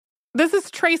This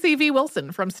is Tracy V.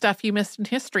 Wilson from Stuff You Missed in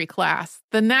History class.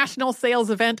 The national sales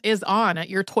event is on at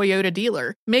your Toyota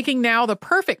dealer, making now the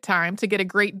perfect time to get a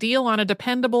great deal on a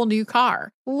dependable new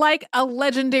car. Like a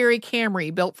legendary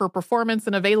Camry built for performance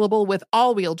and available with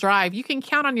all-wheel drive, you can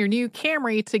count on your new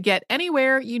Camry to get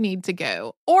anywhere you need to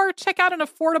go. Or check out an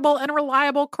affordable and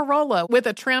reliable Corolla with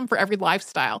a trim for every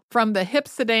lifestyle. From the hip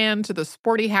sedan to the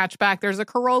sporty hatchback, there's a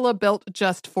Corolla built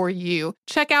just for you.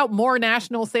 Check out more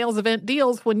national sales event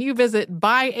deals when you visit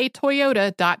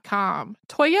buyatoyota.com.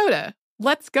 Toyota,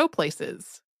 let's go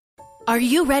places. Are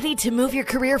you ready to move your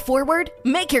career forward?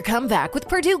 Make your comeback with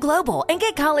Purdue Global and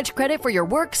get college credit for your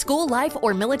work, school, life,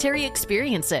 or military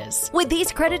experiences. With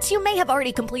these credits, you may have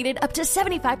already completed up to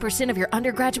 75% of your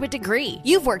undergraduate degree.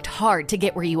 You've worked hard to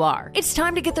get where you are. It's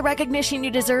time to get the recognition you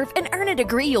deserve and earn a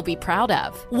degree you'll be proud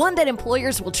of. One that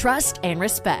employers will trust and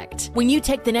respect. When you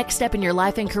take the next step in your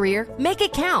life and career, make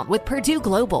it count with Purdue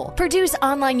Global, Purdue's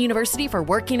online university for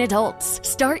working adults.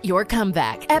 Start your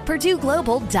comeback at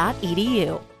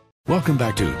purdueglobal.edu. Welcome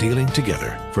back to Dealing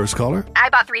Together. First caller? I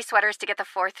bought 3 sweaters to get the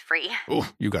 4th free. Oh,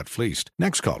 you got fleeced.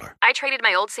 Next caller? I traded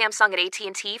my old Samsung at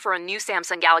AT&T for a new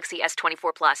Samsung Galaxy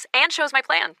S24 Plus and chose my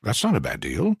plan. That's not a bad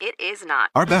deal. It is not.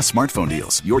 Our best smartphone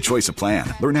deals. Your choice of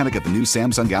plan. Learn how to get the new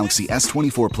Samsung Galaxy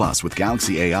S24 Plus with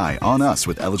Galaxy AI on us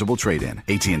with eligible trade-in.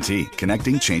 AT&T.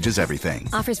 Connecting changes everything.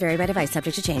 Offers vary by device.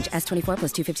 Subject to change. S24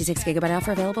 plus 256 gigabyte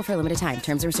offer available for a limited time.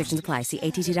 Terms and restrictions apply. See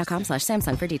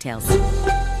att.com/Samsung for details.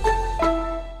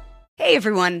 Hey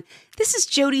everyone, this is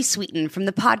Jody Sweeten from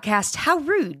the podcast How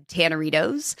Rude,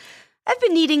 Tanneritos. I've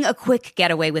been needing a quick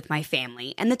getaway with my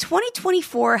family, and the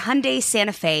 2024 Hyundai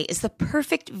Santa Fe is the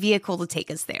perfect vehicle to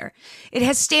take us there. It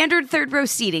has standard third-row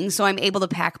seating, so I'm able to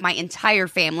pack my entire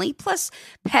family, plus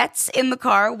pets, in the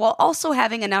car, while also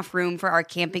having enough room for our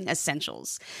camping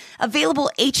essentials.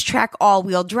 Available H-Track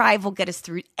all-wheel drive will get us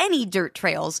through any dirt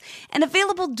trails, and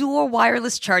available dual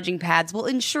wireless charging pads will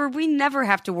ensure we never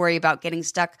have to worry about getting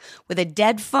stuck with a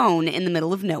dead phone in the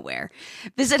middle of nowhere.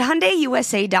 Visit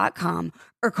HyundaiUSA.com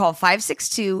or call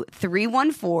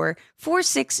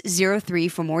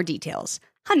 562-314-4603 for more details.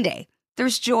 Hyundai,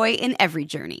 there's joy in every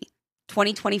journey.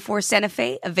 2024 Santa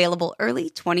Fe, available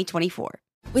early 2024.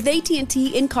 With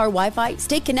AT&T in-car Wi-Fi,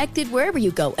 stay connected wherever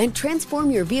you go and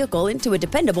transform your vehicle into a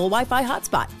dependable Wi-Fi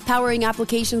hotspot. Powering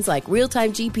applications like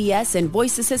real-time GPS and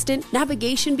voice assistant,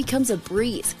 navigation becomes a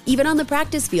breeze. Even on the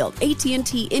practice field,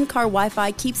 AT&T in-car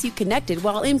Wi-Fi keeps you connected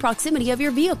while in proximity of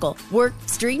your vehicle. Work,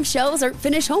 stream shows, or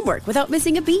finish homework without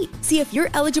missing a beat. See if you're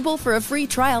eligible for a free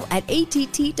trial at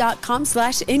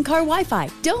att.com/in-car Wi-Fi.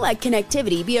 Don't let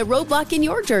connectivity be a roadblock in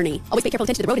your journey. Always pay careful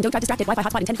attention to the road and don't drive distracted. Wi-Fi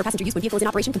hotspot intended for passenger use when vehicle is in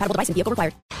operation. Compatible device and vehicle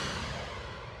required.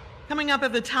 Coming up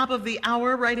at the top of the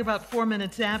hour, right about 4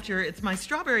 minutes after, it's my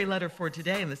strawberry letter for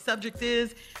today, and the subject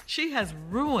is, she has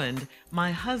ruined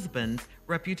my husband's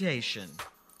reputation.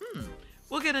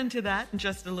 We'll get into that in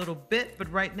just a little bit,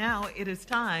 but right now it is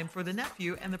time for the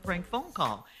nephew and the prank phone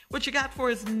call. What you got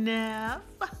for us, Neff?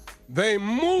 They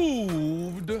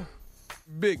moved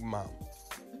Big Mama.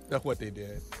 That's what they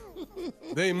did.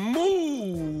 They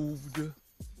moved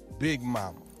Big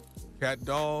Mama. Cat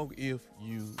dog, if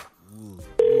you would.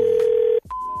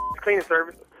 Cleaning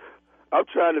service. I'm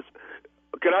trying to.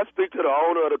 Can I speak to the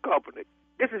owner of the company?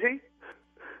 This is he.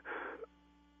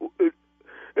 Is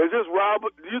this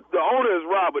Robert? The owner is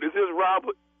Robert. Is this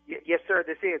Robert? Yes, sir.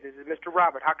 This is Mr.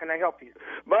 Robert. How can I help you?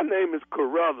 My name is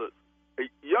Carruthers.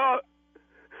 Y'all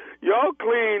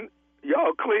clean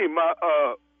my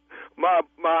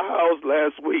house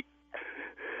last week.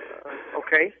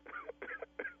 Okay.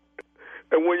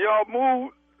 And when y'all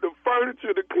moved the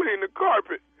furniture to clean the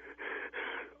carpet,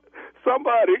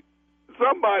 somebody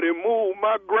moved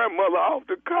my grandmother off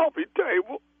the coffee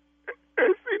table,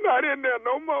 and she's not in there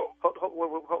no more.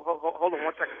 Hold on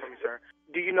 1 second for me, sir.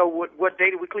 Do you know what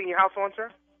day did we clean your house on,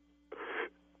 sir?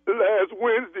 Last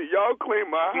Wednesday, y'all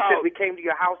cleaned my house. You said we came to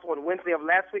your house on Wednesday of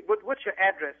last week. What's your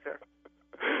address, sir?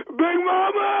 Big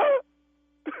Mama.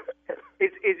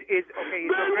 Is okay?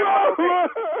 Big Mama.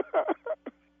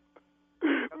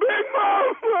 Big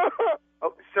Mama.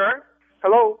 Oh, sir.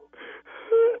 Hello.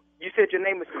 You said your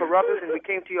name is Carruthers and we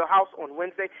came to your house on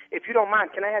Wednesday. If you don't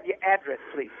mind, can I have your address,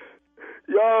 please?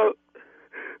 Yo.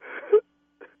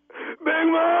 Big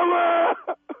Mama.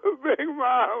 Big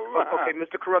Mama. Okay,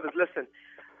 Mr. Carruthers, listen.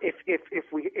 If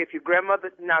your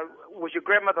grandmother, now, was your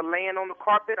grandmother laying on the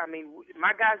carpet? I mean,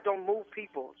 my guys don't move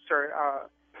people, sir.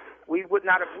 We would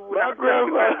not have. My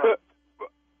grandmother.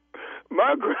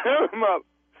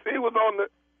 She was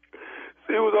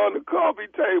on the coffee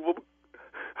table.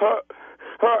 Her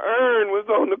urn was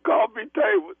on the coffee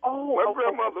table. My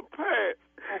grandmother passed.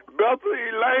 Bethel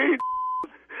Elaine.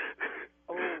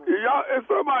 and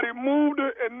somebody moved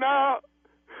it, and now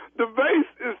the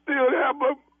vase is still there,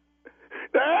 but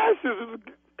the ashes is.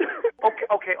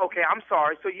 Okay. I'm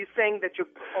sorry. So you're saying that you're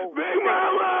Big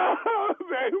Mama.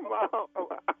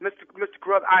 Mr.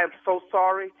 Grubb, I am so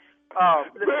sorry.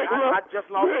 Listen, I just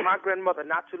lost my grandmother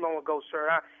not too long ago, sir.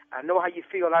 I know how you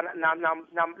feel. Now,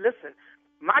 listen,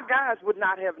 my guys would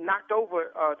not have knocked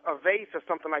over a vase or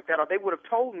something like that, or they would have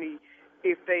told me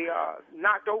if they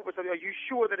knocked over something. Are you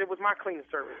sure that it was my cleaning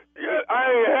service? Yeah, I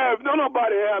ain't have.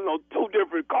 Nobody have no two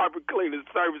different carpet cleaning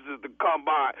services to come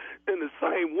by in the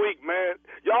same week, man.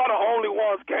 Y'all the only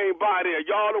ones came by there.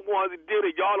 Y'all the ones that did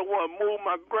it. Y'all the ones moved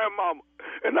my grandmama,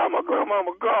 and now my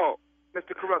grandmama gone.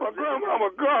 Mr. Carruthers. My grandmama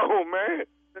gone, man.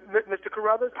 Mr.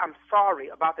 Carruthers, I'm sorry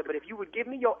about that, but if you would give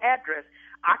me your address,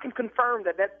 I can confirm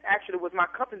that actually was my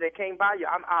company that came by you.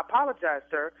 I apologize,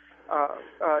 sir.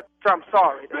 So I'm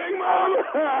sorry. Big Mama!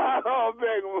 Oh,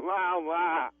 Big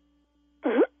Mama!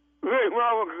 Big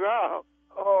Mama gone.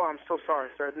 Oh, I'm so sorry,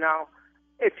 sir. Now,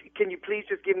 can you please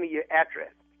just give me your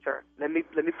address, sir? Let me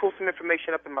pull some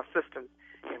information up in my system,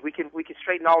 and we can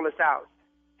straighten all this out.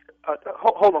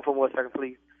 Hold on for 1 second,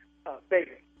 please.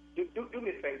 Baby, do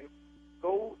me a favor.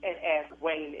 Go and ask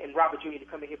Wayne and Robert Jr. to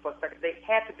come in here for a second. They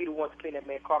had to be the ones to clean that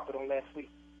man's carpet on last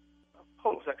week.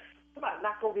 Hold on, sir. Somebody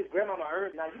knocked over his grandma on her.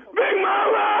 Now you know. Big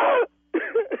Mama!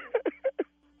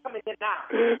 Come in here now.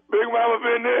 Big Mama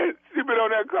been there. She been on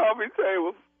that coffee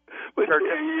table for 10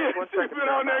 years. She been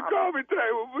on that coffee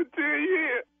table for 10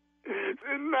 years.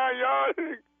 And now y'all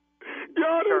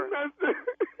done messed it.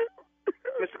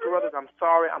 Mr. Carruthers, I'm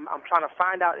sorry. I'm trying to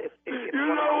find out if you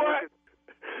know what?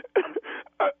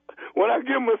 When I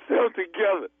get myself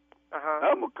together,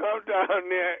 I'm going to come down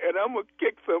there and I'm going to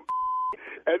kick some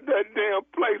at that damn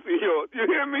place of yours. You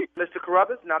hear me? Mr.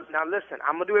 Carruthers, now listen,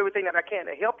 I'm going to do everything that I can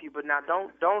to help you, but now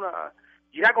don't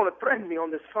you're not going to threaten me on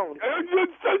this phone.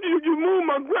 You move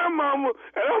my grandmama,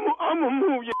 and I'm going to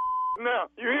move your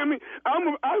now. You hear me?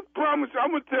 I promise you,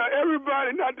 I'm going to tell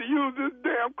everybody not to use this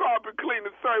damn carpet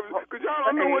cleaning service, because y'all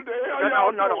don't know what the hell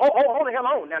y'all doing. Hold the hell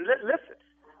on. Now, listen.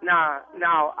 Now,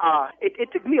 it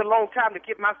took me a long time to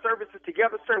get my services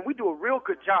together, sir, and we do a real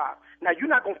good job. Now, you're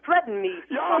not going to threaten me.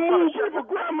 Y'all move people's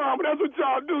grandmama. That's what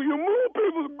y'all do. You move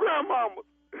people's grandmama.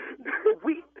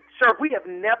 Sir, we have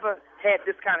never had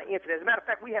this kind of incident. As a matter of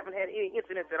fact, we haven't had any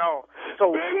incidents at all.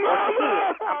 So, Big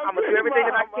Mama, I'm going to do everything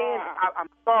that I can. I'm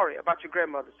sorry about your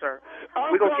grandmother, sir.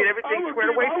 We're going to get everything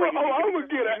squared away for you. I'm going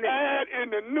to get an ad in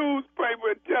the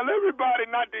newspaper and tell everybody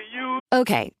not to use.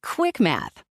 Okay, quick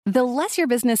math. The less your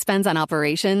business spends on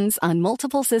operations, on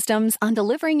multiple systems, on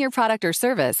delivering your product or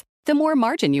service, the more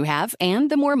margin you have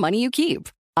and the more money you keep.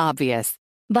 Obvious.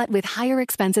 But with higher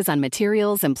expenses on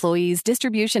materials, employees,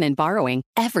 distribution, and borrowing,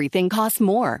 everything costs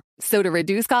more. So to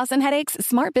reduce costs and headaches,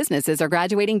 smart businesses are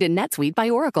graduating to NetSuite by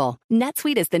Oracle.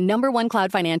 NetSuite is the #1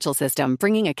 cloud financial system,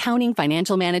 bringing accounting,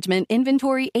 financial management,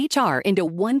 inventory, HR into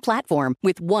one platform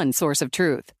with one source of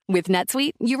truth. With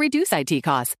NetSuite, you reduce IT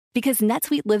costs because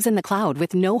NetSuite lives in the cloud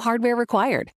with no hardware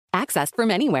required, accessed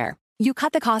from anywhere. You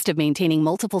cut the cost of maintaining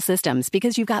multiple systems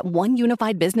because you've got one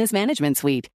unified business management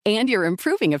suite. And you're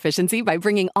improving efficiency by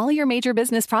bringing all your major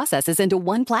business processes into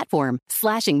one platform,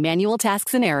 slashing manual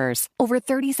tasks and errors. Over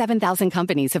 37,000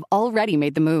 companies have already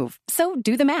made the move. So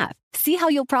do the math. See how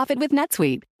you'll profit with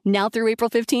NetSuite. Now through April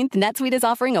 15th, NetSuite is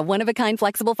offering a one-of-a-kind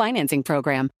flexible financing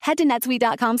program. Head to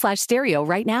netsuite.com/stereo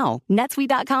right now.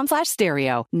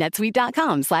 netsuite.com/stereo.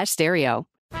 netsuite.com/stereo.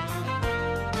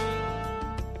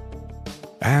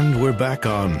 And we're back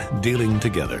on Dealing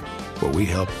Together, where we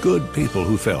help good people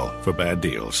who fell for bad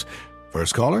deals.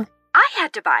 First caller? I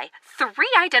had to buy 3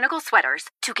 identical sweaters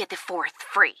to get the 4th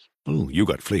free. Ooh, you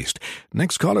got fleeced.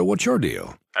 Next caller, what's your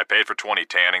deal? I paid for 20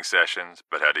 tanning sessions,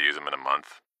 but had to use them in a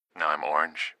month. Now I'm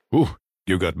orange. Ooh,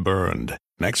 you got burned.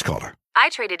 Next caller. I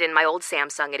traded in my old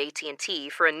Samsung at AT&T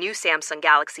for a new Samsung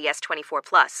Galaxy S24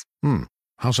 Plus.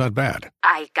 How's that bad?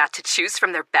 I got to choose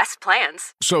from their best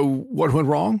plans. So, what went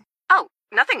wrong? Oh,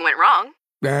 nothing went wrong.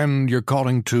 And you're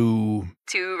calling to...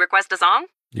 To request a song?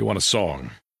 You want a song.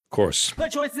 Of course. The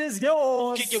choice is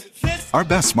yours. Our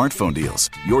best smartphone deals.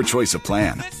 Your choice of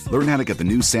plan. Learn how to get the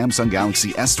new Samsung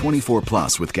Galaxy S24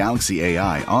 Plus with Galaxy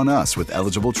AI on us with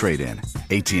eligible trade-in.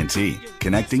 AT&T.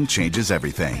 Connecting changes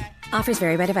everything. Offers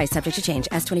vary by device, subject to change.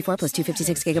 S24 plus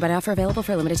 256 gigabyte offer available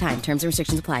for a limited time. Terms and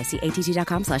restrictions apply. See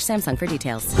att.com/Samsung for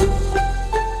details.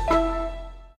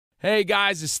 Hey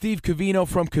guys, it's Steve Covino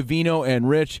from Covino and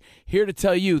Rich, here to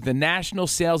tell you the national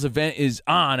sales event is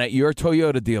on at your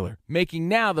Toyota dealer, making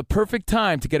now the perfect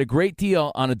time to get a great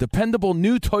deal on a dependable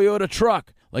new Toyota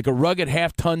truck like a rugged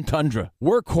half-ton Tundra.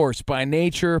 Workhorse by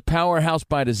nature, powerhouse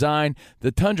by design,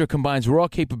 the Tundra combines raw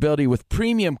capability with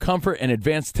premium comfort and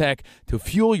advanced tech to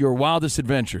fuel your wildest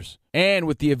adventures. And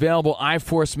with the available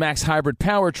iForce Max hybrid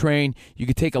powertrain, you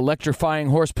can take electrifying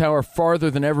horsepower farther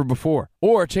than ever before.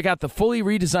 Or check out the fully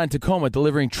redesigned Tacoma,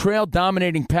 delivering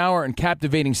trail-dominating power and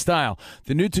captivating style.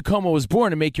 The new Tacoma was born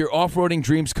to make your off-roading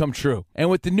dreams come true. And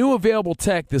with the new available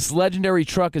tech, this legendary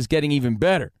truck is getting even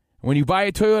better. When you buy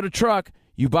a Toyota truck,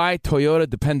 you buy Toyota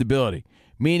dependability,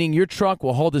 meaning your truck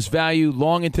will hold its value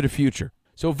long into the future.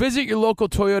 So visit your local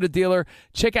Toyota dealer.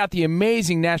 Check out the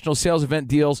amazing national sales event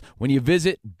deals when you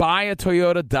visit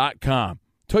buyatoyota.com.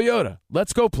 Toyota,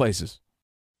 let's go places.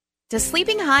 Does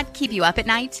sleeping hot keep you up at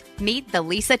night? Meet the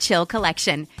Lisa Chill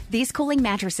Collection. These cooling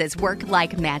mattresses work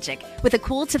like magic with a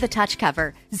cool-to-the-touch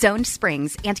cover, zoned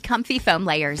springs, and comfy foam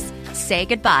layers. Say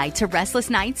goodbye to restless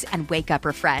nights and wake up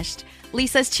refreshed.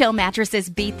 Lisa's Chill mattresses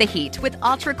beat the heat with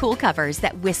ultra-cool covers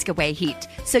that whisk away heat,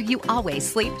 so you always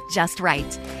sleep just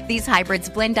right. These hybrids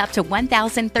blend up to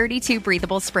 1,032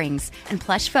 breathable springs and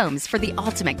plush foams for the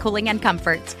ultimate cooling and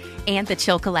comfort. And the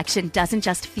Chill Collection doesn't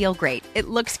just feel great, it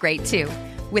looks great too,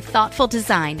 with thoughtful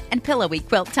design and pillowy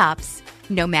quilt tops.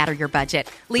 No matter your budget,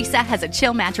 Lisa has a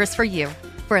Chill mattress for you.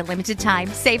 For a limited time,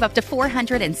 save up to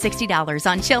 $460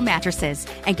 on Chill mattresses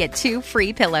and get 2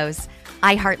 free pillows.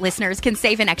 iHeart listeners can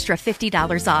save an extra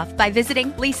 $50 off by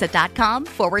visiting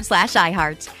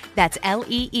lisa.com/iHeart. That's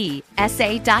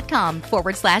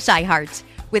LEESA.com/iHeart.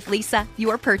 With Lisa,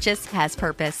 your purchase has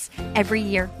purpose. Every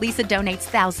year, Lisa donates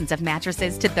thousands of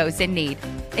mattresses to those in need.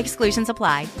 Exclusions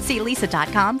apply. See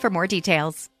lisa.com for more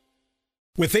details.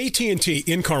 With AT&T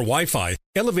in-car Wi-Fi,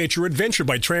 elevate your adventure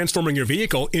by transforming your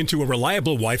vehicle into a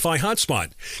reliable Wi-Fi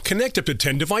hotspot. Connect up to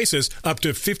 10 devices up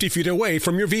to 50 feet away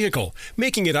from your vehicle,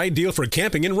 making it ideal for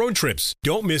camping and road trips.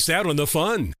 Don't miss out on the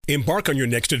fun. Embark on your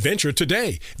next adventure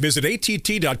today. Visit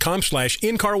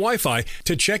att.com/in-car Wi-Fi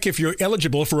to check if you're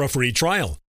eligible for a free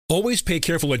trial. Always pay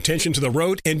careful attention to the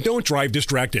road and don't drive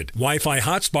distracted. Wi-Fi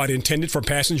hotspot intended for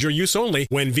passenger use only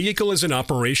when vehicle is in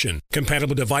operation.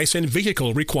 Compatible device and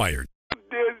vehicle required.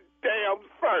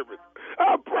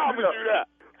 I promise you that.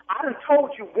 I done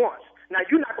told you once. Now,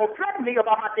 you're not going to threaten me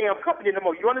about my damn company no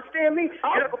more. You understand me?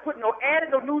 You're not going to put no ad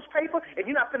in no newspaper, and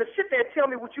you're not going to sit there and tell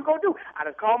me what you going to do. I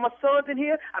done called my sons in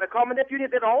here. I done called my nephew in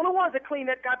here. They're the only ones that clean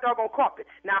that goddamn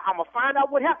carpet. Now, I'm going to find out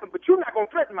what happened, but you're not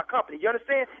going to threaten my company. You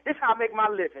understand? This is how I make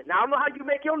my living. Now, I don't know how you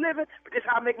make your living, but this is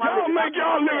how I make my living. Y'all make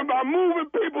y'all living by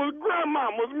moving people's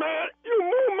grandmamas, man. You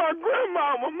move my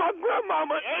grandmama. My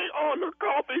grandmama ain't on the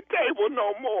coffee table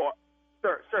no more.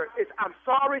 Sir, I'm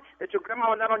sorry that your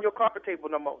grandma is not on your coffee table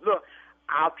no more. Look,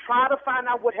 I'll try to find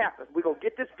out what happened. We're going to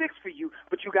get this fixed for you,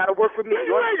 but you got to work with me.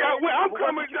 I'm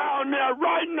coming down there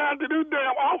right now to this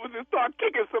damn office and start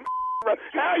kicking some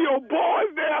Have your boys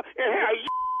there and have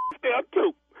there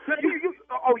too. No,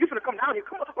 you finna come down here.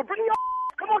 Come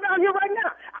on down here right now.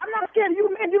 I'm not scared of you,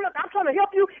 man. I'm trying to help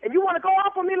you, and you want to go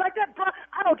off on me like that, bro?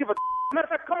 I don't give a matter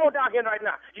of fact, come on down here right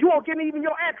now. You won't give me even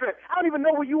your address. I don't even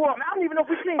know where you are. I don't even know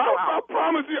if we clean your house. I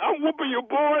promise you, I'm whooping your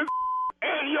boys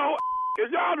and your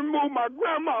if y'all done move my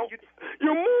grandma.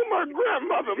 You move my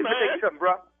grandmother, man. Let me tell you something,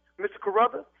 bro. Mr.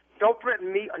 Carruthers, don't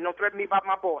threaten me, or don't threaten me about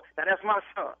my boy. Now, that's my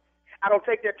son. I don't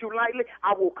take that too lightly.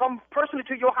 I will come personally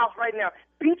to your house right now,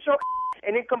 beat your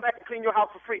and then come back and clean your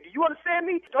house for free. Do you understand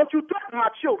me? Don't you threaten my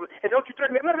children, and don't you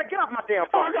threaten me. Let me get off my damn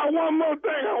phone. I got one more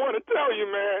thing I want to tell you,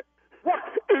 man. What?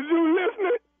 Is you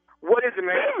listening? What is it,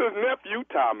 man? This is Nephew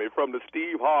Tommy from the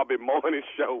Steve Harvey Morning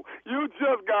Show. You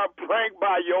just got pranked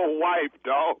by your wife,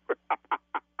 dog.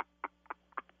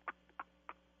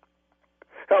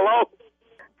 Hello?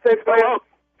 Hello?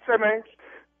 Say, man.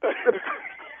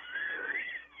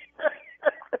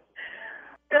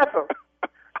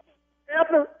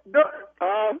 Ethel,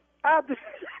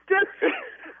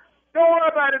 don't worry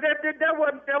about it. That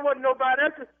wasn't nobody.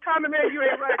 That's just, Tommy, man, you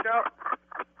ain't right, dog.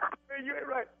 Man, you ain't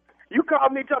right. You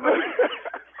called me, Tommy.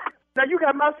 Now you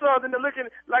got my sons in there looking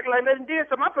like they did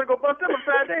something. I'm gonna go bust them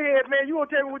upside their head, man. You won't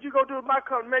tell me what you gonna do with my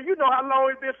company, man. You know how long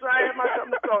it's been since I had my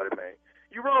company started, man.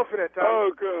 You wrong for that, Tommy.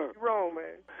 Oh, God. You wrong,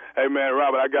 man. Hey, man,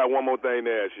 Robert, I got one more thing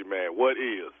to ask you, man. What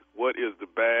is the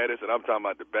baddest, and I'm talking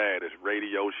about the baddest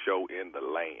radio show in the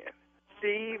land?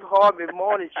 Steve Harvey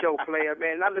Morning Show player,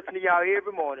 man. I listen to y'all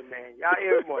every morning, man. Y'all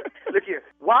every morning. Look here.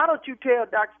 Why don't you tell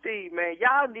Dr. Steve, man,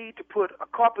 y'all need to put a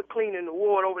carpet cleaning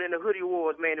award over in the Hoodie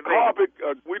Awards, man.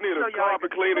 We need a carpet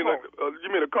cleaning. You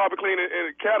mean a carpet cleaning in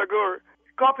a category?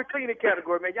 Carpet cleaning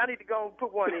category, man. Y'all need to go and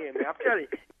put one in, man. I'm telling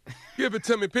you. Give it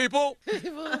to me, people.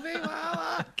 King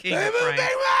of Frank.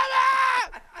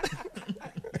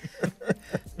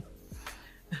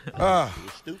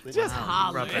 Just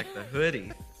holler. Brought back the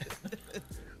hoodie.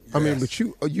 I mean, but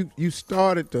you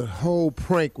started the whole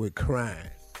prank with crying.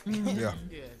 Yeah.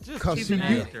 Because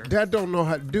that don't know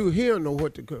how to do. He don't know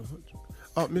what to go.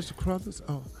 Mr. Crothers,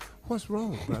 what's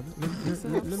wrong, brother?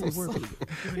 Let me work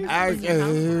with you. I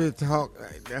can't hear talk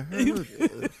like that.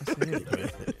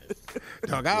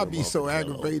 Dog, I'll be so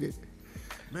aggravated.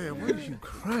 Man, what is you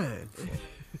crying for?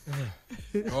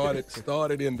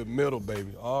 Started in the middle,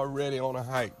 baby. Already on a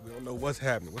hike. We don't know what's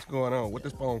happening. What's going on? What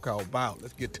this phone call about?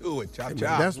 Let's get to it. Chop, Hey, man,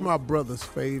 chop. that's my brother's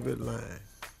favorite line.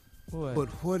 What? But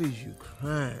what is you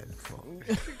crying for?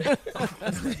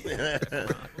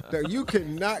 Now, you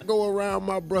cannot go around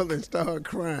my brother and start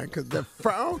crying because I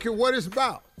don't care what it's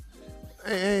about.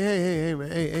 Hey, man.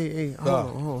 Hey.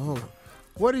 Hold on.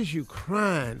 What is you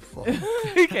crying for?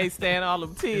 He can't stand all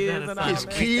them tears and all His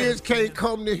that. kids can't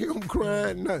come to him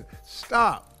crying. Nothing.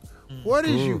 Stop. What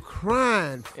is you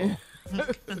crying for?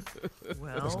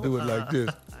 Let's do it like this.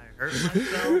 I hurt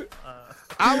myself.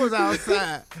 I was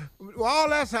outside. Well, all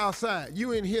that's outside.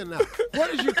 You in here now.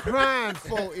 What is you crying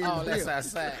for in here? That's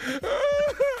outside.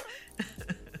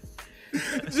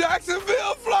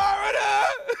 Jacksonville, Florida.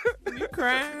 You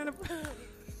crying?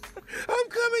 I'm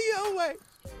coming your way.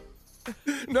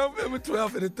 November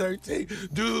 12th and the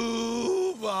 13th,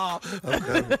 Duval. I'm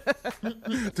coming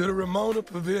to the Ramona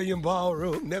Pavilion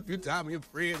Ballroom. Nephew Tommy and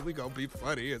friends, we gonna be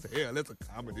funny as hell. It's a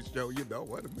comedy show. You don't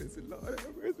want to miss it, Lord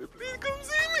have mercy. Please come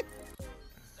see me.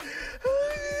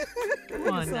 Come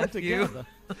on, nephew.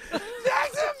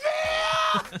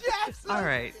 Jacksonville! All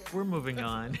right, we're moving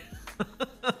on.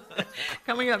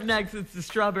 Coming up next, it's the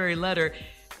Strawberry Letter.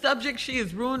 Subject, she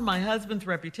has ruined my husband's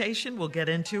reputation. We'll get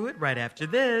into it right after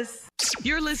this.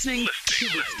 You're listening to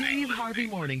the Steve Harvey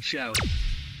Morning Show.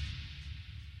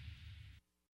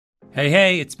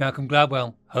 Hey, it's Malcolm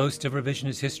Gladwell, host of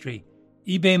Revisionist History.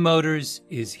 eBay Motors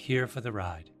is here for the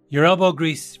ride. Your elbow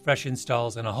grease, fresh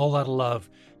installs, and a whole lot of love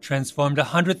transformed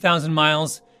 100,000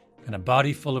 miles and a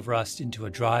body full of rust into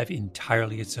a drive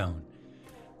entirely its own.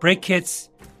 Brake kits,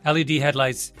 LED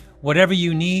headlights, whatever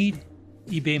you need,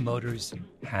 eBay Motors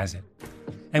has it.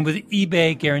 And with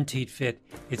eBay Guaranteed Fit,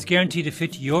 it's guaranteed to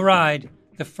fit your ride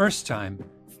the first time,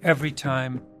 every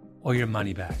time, or your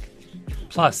money back.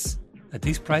 Plus, at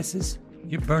these prices,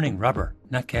 you're burning rubber,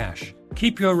 not cash.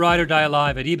 Keep your ride or die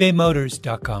alive at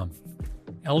ebaymotors.com.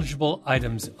 Eligible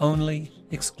items only.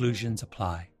 Exclusions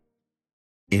apply.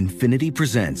 Infinity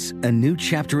presents a new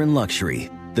chapter in luxury,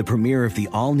 the premiere of the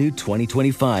all-new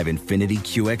 2025 Infinity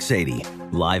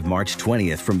QX80, live March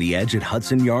 20th from the Edge at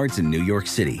Hudson Yards in New York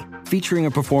City, featuring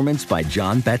a performance by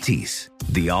John Batiste.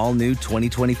 The all-new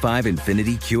 2025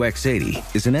 Infinity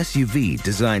QX80 is an SUV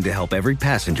designed to help every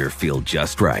passenger feel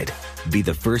just right. Be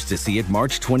the first to see it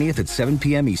March 20th at 7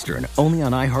 p.m. Eastern, only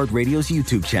on iHeartRadio's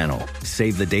YouTube channel.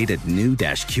 Save the date at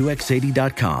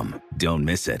new-QX80.com. Don't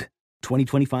miss it.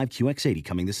 2025 QX80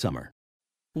 coming this summer.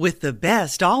 With the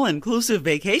best all-inclusive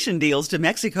vacation deals to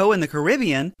Mexico and the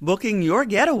Caribbean, booking your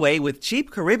getaway with Cheap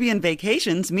Caribbean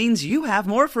Vacations means you have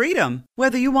more freedom.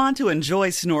 Whether you want to enjoy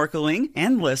snorkeling,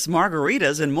 endless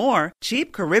margaritas, and more,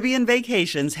 Cheap Caribbean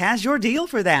Vacations has your deal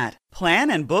for that. Plan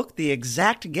and book the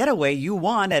exact getaway you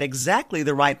want at exactly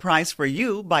the right price for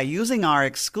you by using our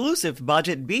exclusive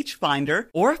budget beach finder,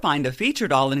 or find a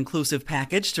featured all-inclusive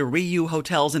package to Riu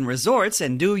Hotels and Resorts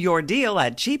and do your deal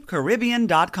at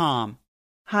cheapcaribbean.com.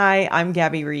 Hi, I'm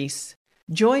Gabby Reese.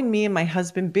 Join me and my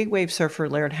husband, big wave surfer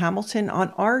Laird Hamilton, on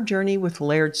our journey with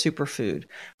Laird Superfood.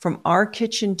 From our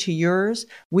kitchen to yours,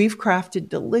 we've crafted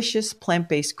delicious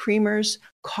plant-based creamers,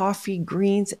 coffee,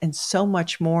 greens, and so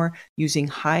much more using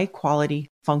high-quality,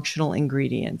 functional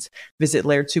ingredients. Visit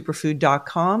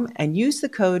lairdsuperfood.com and use the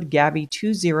code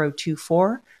GABBY2024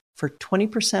 for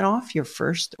 20% off your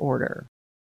first order.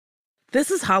 This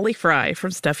is Holly Fry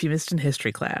from Stuff You Missed in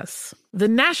History class. The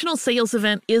national sales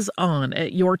event is on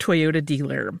at your Toyota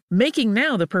dealer, making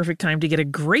now the perfect time to get a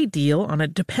great deal on a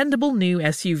dependable new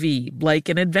SUV, like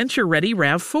an adventure-ready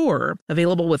RAV4.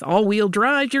 Available with all-wheel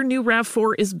drive, your new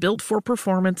RAV4 is built for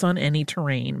performance on any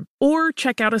terrain. Or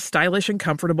check out a stylish and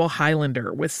comfortable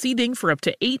Highlander with seating for up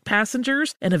to 8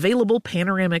 passengers and available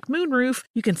panoramic moonroof.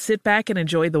 You can sit back and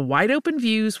enjoy the wide-open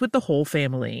views with the whole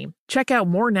family. Check out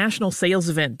more national sales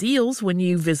event deals when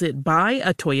you visit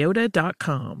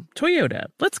buyatoyota.com. Toyota,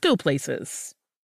 let's go places.